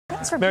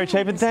Mary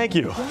Chapin, thank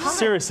you.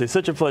 Seriously,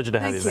 such a pleasure to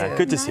have you back.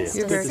 Good to see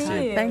you. Good to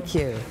see you. Thank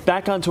you.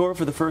 Back on tour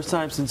for the first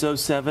time since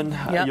 '07.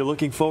 You're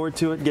looking forward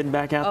to it, getting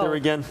back out there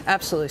again?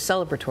 Absolutely.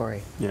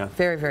 Celebratory. Yeah.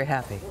 Very, very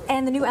happy.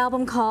 And the new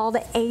album called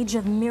Age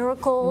of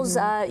Miracles.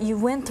 You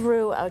went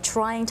through a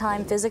trying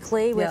time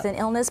physically with an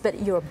illness,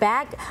 but you're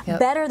back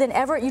better than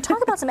ever. You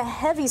talk about some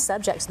heavy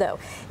subjects, though,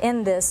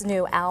 in this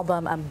new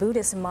album.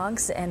 Buddhist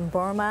monks in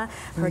Burma,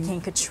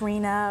 Hurricane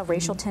Katrina,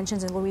 racial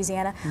tensions in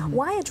Louisiana.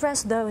 Why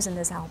address those in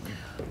this album?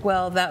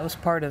 Well, that was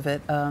part of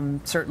it.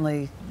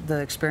 Certainly the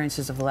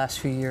experiences of the last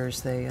few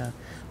years, they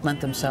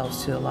lent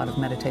themselves to a lot of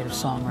meditative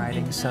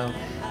songwriting, so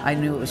I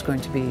knew it was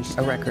going to be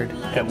a record.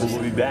 And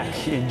we'll be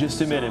back in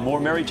just a minute. More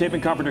Mary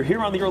Chapin-Carpenter here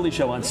on The Early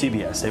Show on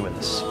CBS. Stay with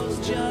us.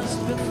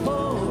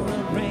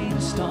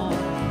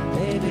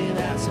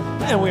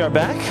 And we are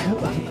back.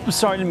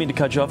 Sorry, I didn't mean to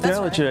cut you off there.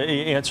 I'll let you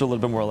answer a little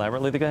bit more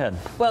elaborately. Go ahead.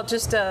 Well,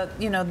 just,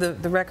 you know,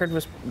 the record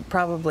was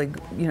probably,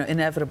 you know,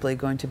 inevitably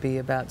going to be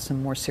about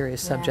some more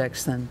serious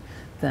subjects than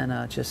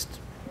just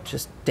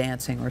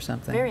dancing or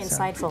something. Very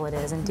insightful it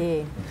is,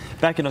 indeed.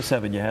 Back in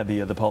 '07, you had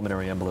the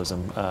pulmonary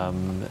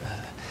embolism.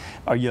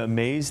 Are you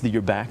amazed that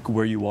you're back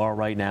where you are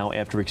right now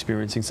after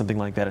experiencing something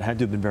like that? It had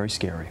to have been very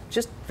scary.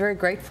 Just very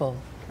grateful.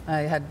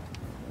 I had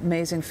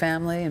amazing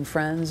family and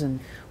friends and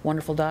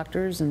wonderful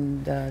doctors,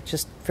 and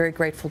just very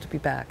grateful to be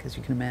back, as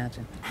you can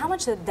imagine. How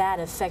much did that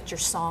affect your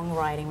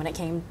songwriting when it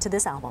came to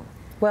this album?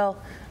 Well,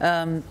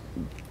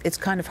 it's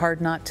kind of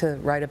hard not to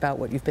write about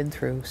what you've been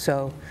through,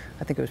 so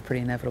I think it was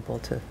pretty inevitable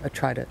to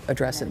try to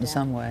address it in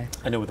some way.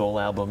 I know with all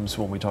albums,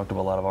 when we talk to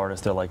a lot of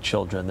artists, they're like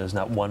children. There's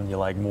not one you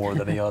like more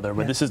than the other,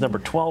 but this is number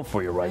 12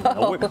 for you right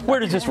now.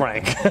 Where does this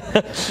rank?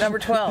 Number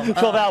 12.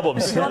 12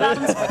 albums. 12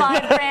 albums,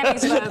 5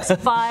 Grammys,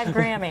 folks. 5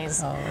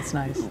 Grammys. Oh, that's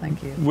nice.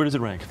 Thank you. Where does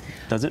it rank?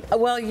 Does it?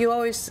 Well, you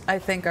always, I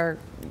think, are,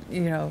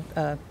 you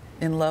know,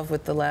 in love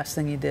with the last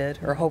thing you did,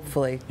 or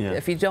hopefully.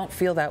 If you don't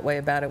feel that way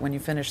about it when you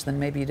finish, then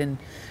maybe you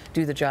didn't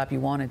do the job you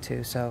wanted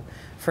to. So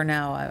for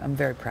now, I'm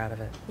very proud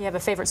of it. You have a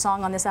favorite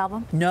song on this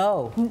album?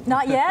 No.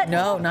 Not yet?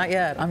 No, not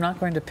yet. I'm not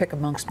going to pick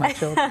amongst my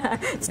children.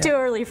 It's too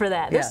early for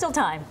that. There's still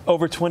time.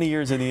 Over 20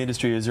 years in the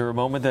industry, is there a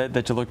moment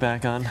that you look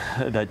back on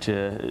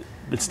that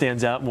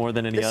stands out more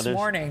than any others? This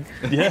morning.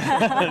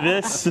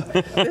 Yeah, this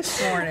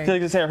morning.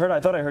 I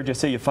thought I heard you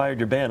say you fired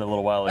your band a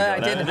little while ago. I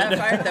did. I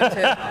fired them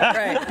too.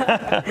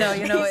 Right. No,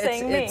 you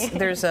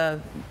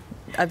know,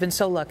 I've been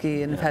so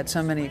lucky and have had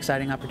so many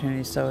exciting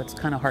opportunities, so it's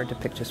kind of hard to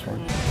pick just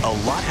one. A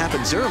lot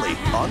happens early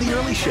on The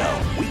Early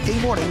Show, weekday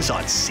mornings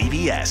on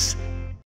CBS.